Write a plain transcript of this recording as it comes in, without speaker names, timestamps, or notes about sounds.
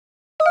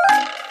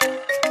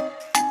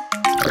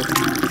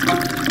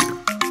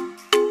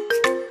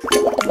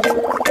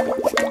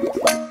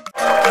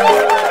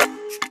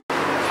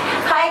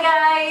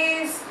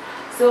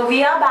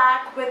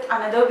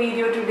another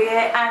video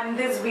today, and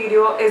this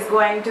video is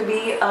going to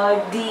be a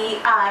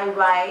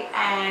DIY,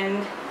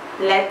 and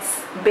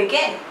let's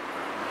begin.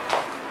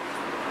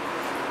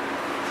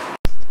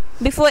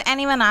 Before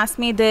anyone asks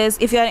me this,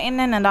 if you're in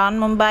and around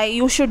Mumbai,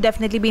 you should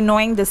definitely be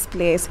knowing this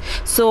place.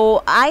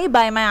 So I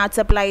buy my art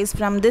supplies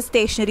from this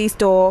stationery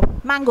store,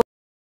 Mango.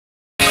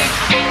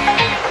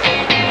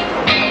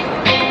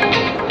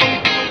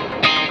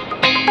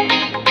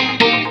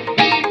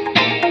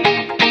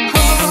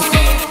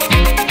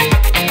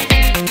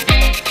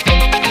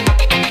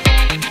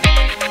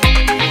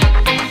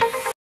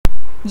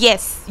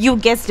 Yes, you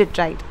guessed it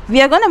right. We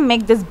are gonna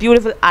make this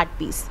beautiful art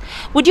piece.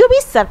 Would you be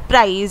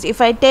surprised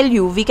if I tell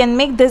you we can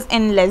make this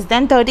in less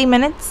than 30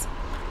 minutes?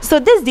 So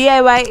this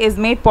DIY is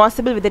made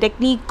possible with a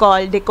technique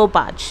called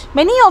decoupage.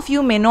 Many of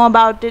you may know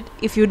about it.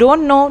 If you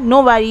don't know,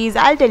 no worries,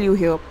 I'll tell you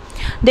here.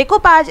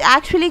 Decoupage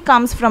actually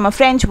comes from a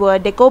French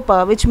word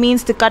découper, which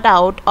means to cut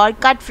out or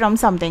cut from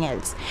something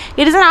else.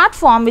 It is an art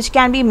form which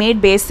can be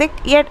made basic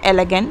yet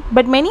elegant,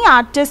 but many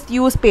artists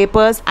use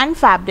papers and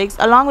fabrics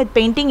along with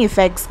painting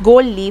effects,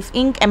 gold leaf,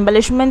 ink,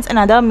 embellishments and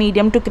other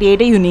medium to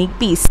create a unique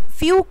piece.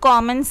 Few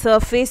common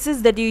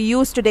surfaces that you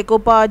use to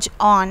decoupage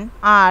on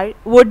are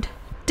wood,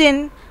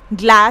 tin,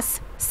 glass,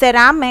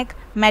 ceramic,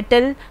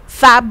 metal,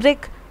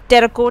 fabric,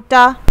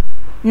 terracotta.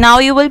 Now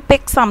you will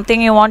pick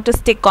something you want to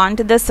stick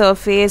onto the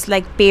surface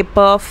like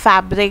paper,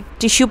 fabric,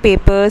 tissue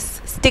papers,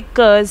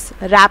 stickers,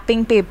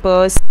 wrapping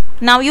papers.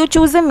 Now you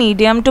choose a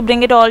medium to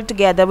bring it all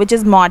together, which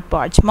is Mod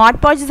Podge.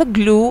 Mod Podge is a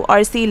glue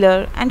or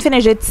sealer, and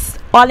finish it's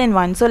all in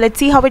one. So let's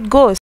see how it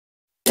goes.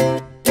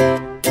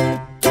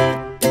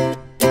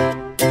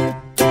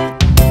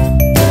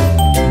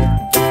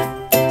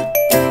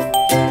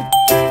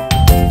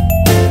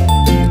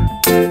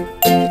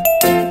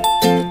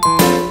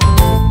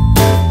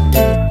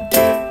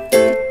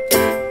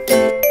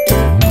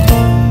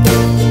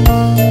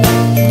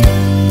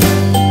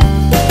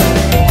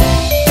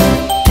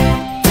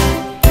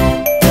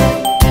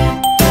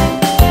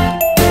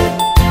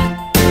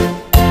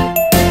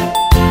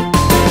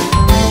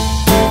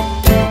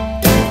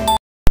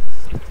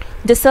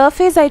 The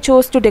surface I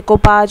chose to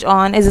decoupage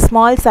on is a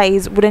small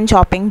size wooden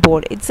chopping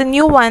board. It's a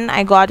new one.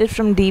 I got it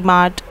from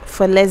D-Mart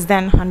for less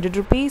than 100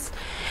 rupees.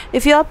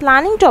 If you are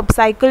planning to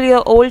upcycle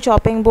your old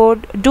chopping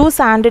board, do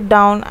sand it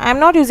down. I'm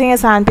not using a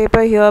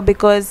sandpaper here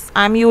because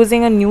I'm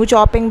using a new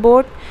chopping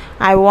board.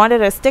 I want a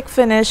rustic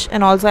finish,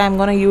 and also I'm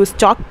going to use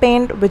chalk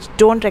paint which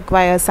don't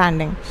require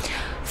sanding.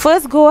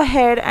 First, go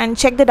ahead and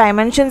check the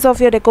dimensions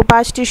of your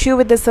decoupage tissue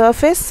with the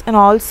surface, and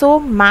also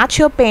match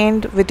your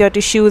paint with your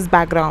tissue's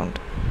background.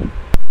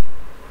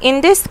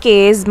 In this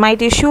case, my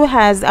tissue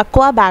has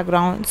aqua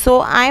background, so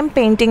I am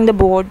painting the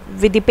board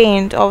with the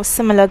paint of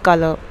similar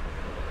color.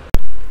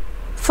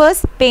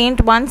 First,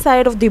 paint one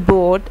side of the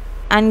board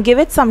and give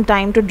it some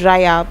time to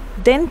dry up,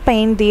 then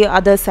paint the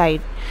other side.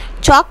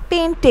 Chalk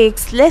paint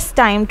takes less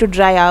time to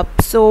dry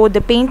up, so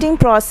the painting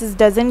process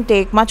doesn't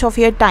take much of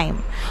your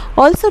time.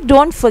 Also,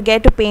 don't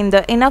forget to paint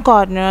the inner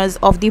corners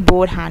of the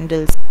board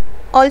handles.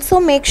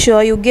 Also, make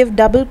sure you give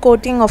double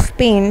coating of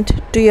paint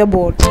to your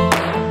board.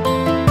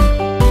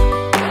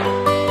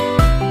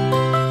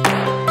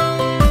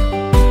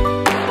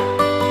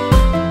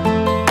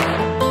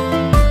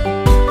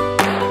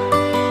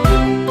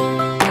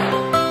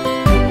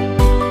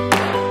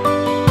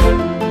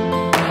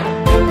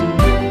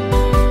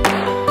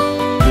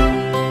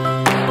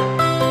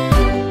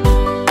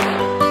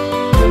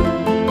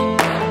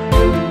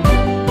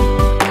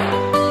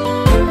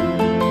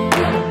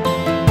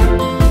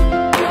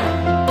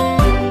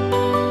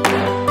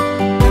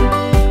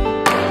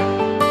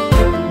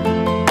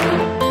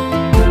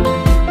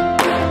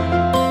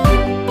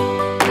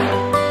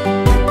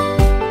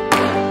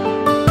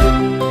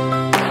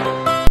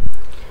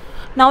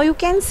 Now you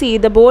can see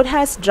the board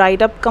has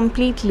dried up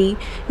completely.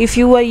 If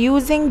you are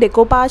using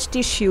decoupage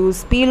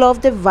tissues, peel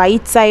off the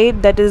white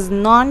side, that is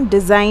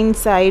non-design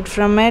side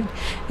from it.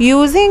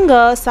 Using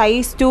a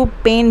size 2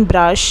 paint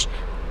brush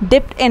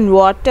dipped in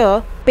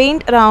water,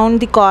 paint around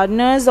the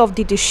corners of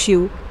the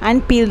tissue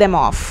and peel them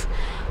off.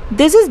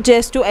 This is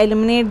just to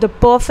eliminate the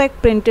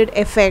perfect printed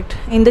effect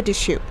in the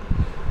tissue.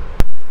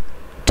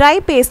 Try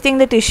pasting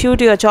the tissue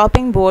to your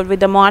chopping board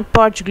with the Mod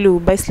Podge glue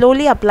by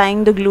slowly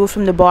applying the glue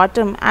from the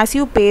bottom as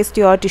you paste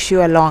your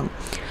tissue along.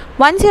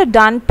 Once you're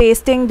done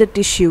pasting the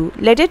tissue,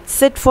 let it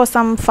sit for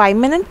some 5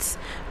 minutes.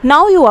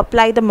 Now you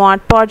apply the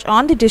Mod Podge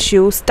on the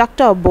tissue stuck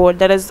to a board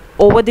that is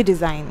over the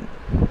design.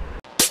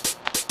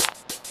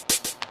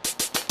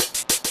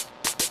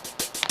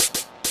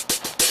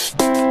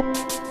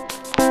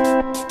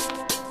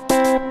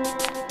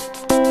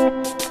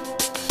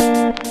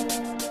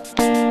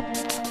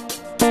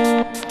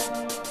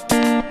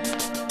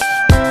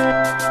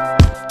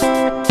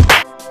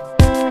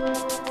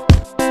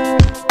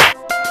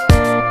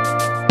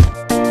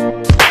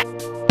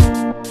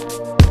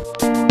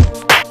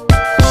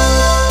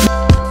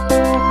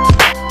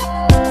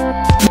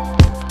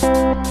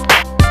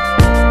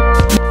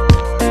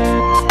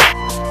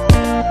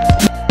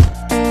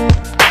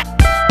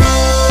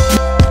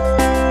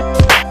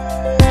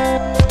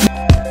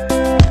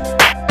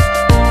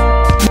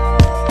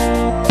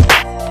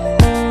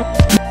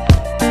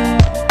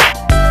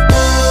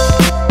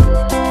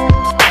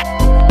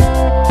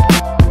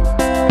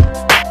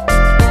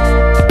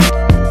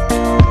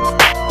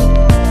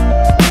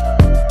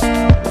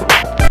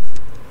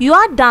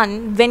 done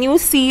when you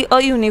see a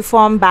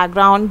uniform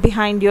background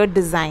behind your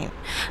design.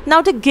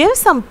 Now to give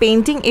some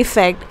painting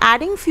effect,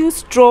 adding few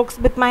strokes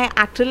with my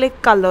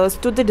acrylic colors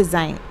to the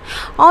design.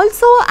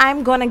 Also,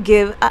 I'm gonna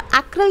give an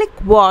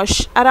acrylic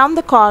wash around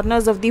the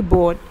corners of the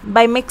board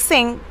by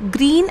mixing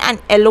green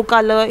and yellow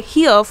color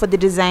here for the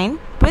design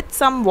with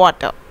some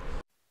water.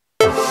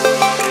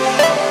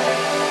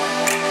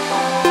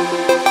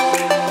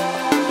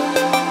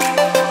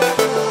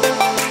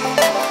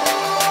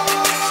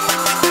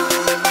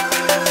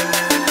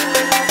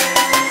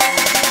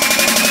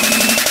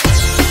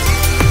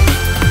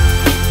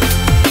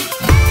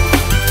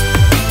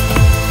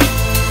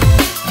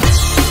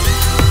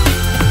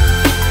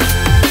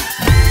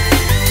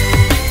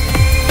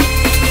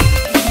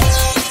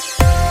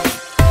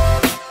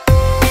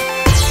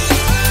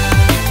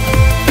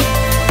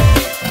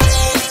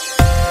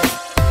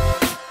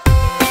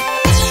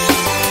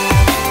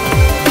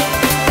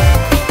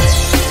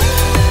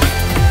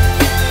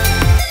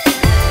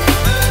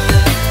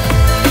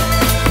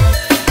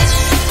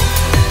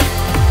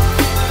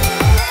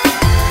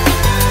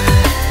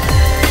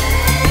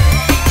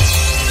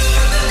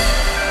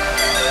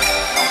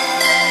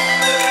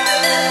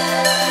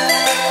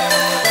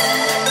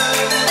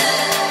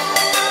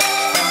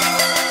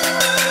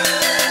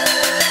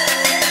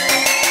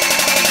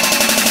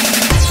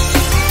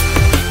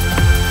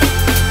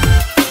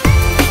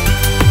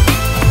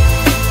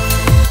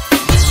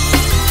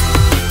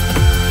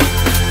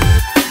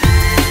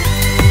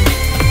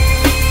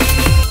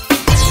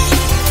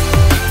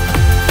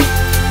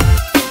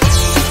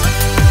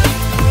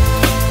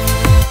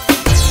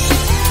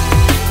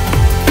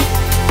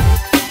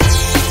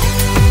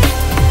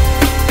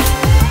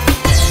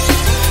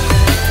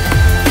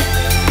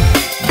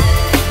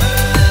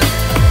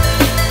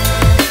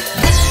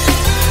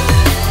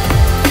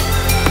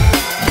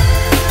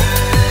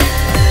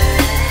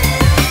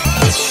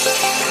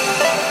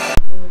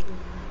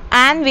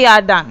 And we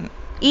are done.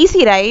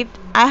 Easy, right?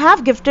 I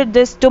have gifted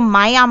this to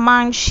my Amma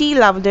and she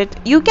loved it.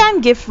 You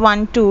can gift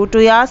one too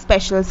to your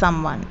special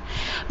someone.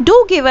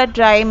 Do give a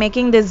try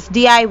making this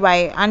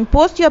DIY and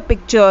post your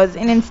pictures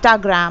in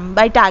Instagram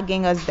by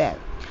tagging us there.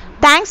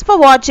 Thanks for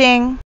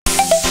watching.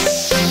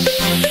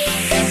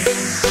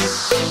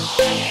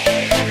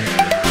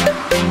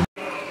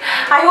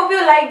 I hope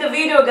you liked the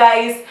video,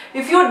 guys.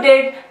 If you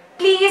did,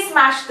 please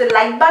smash the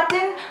like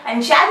button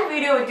and share the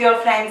video with your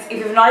friends. If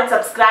you've not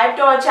subscribed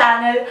to our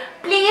channel,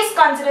 please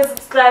consider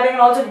subscribing,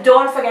 and also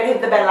don't forget to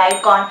hit the bell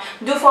icon.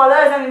 Do follow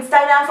us on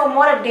Instagram for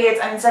more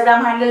updates. Our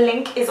Instagram handle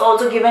link is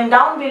also given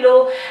down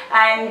below,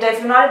 and if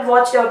you've not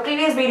watched our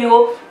previous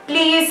video,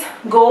 please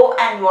go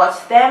and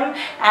watch them.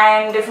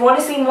 And if you want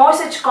to see more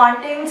such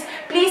contents,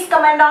 please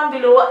comment down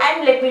below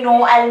and let me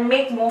know. I'll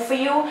make more for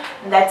you.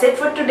 And that's it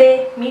for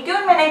today. Meet you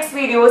in my next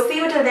video. See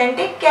you till then.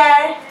 Take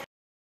care.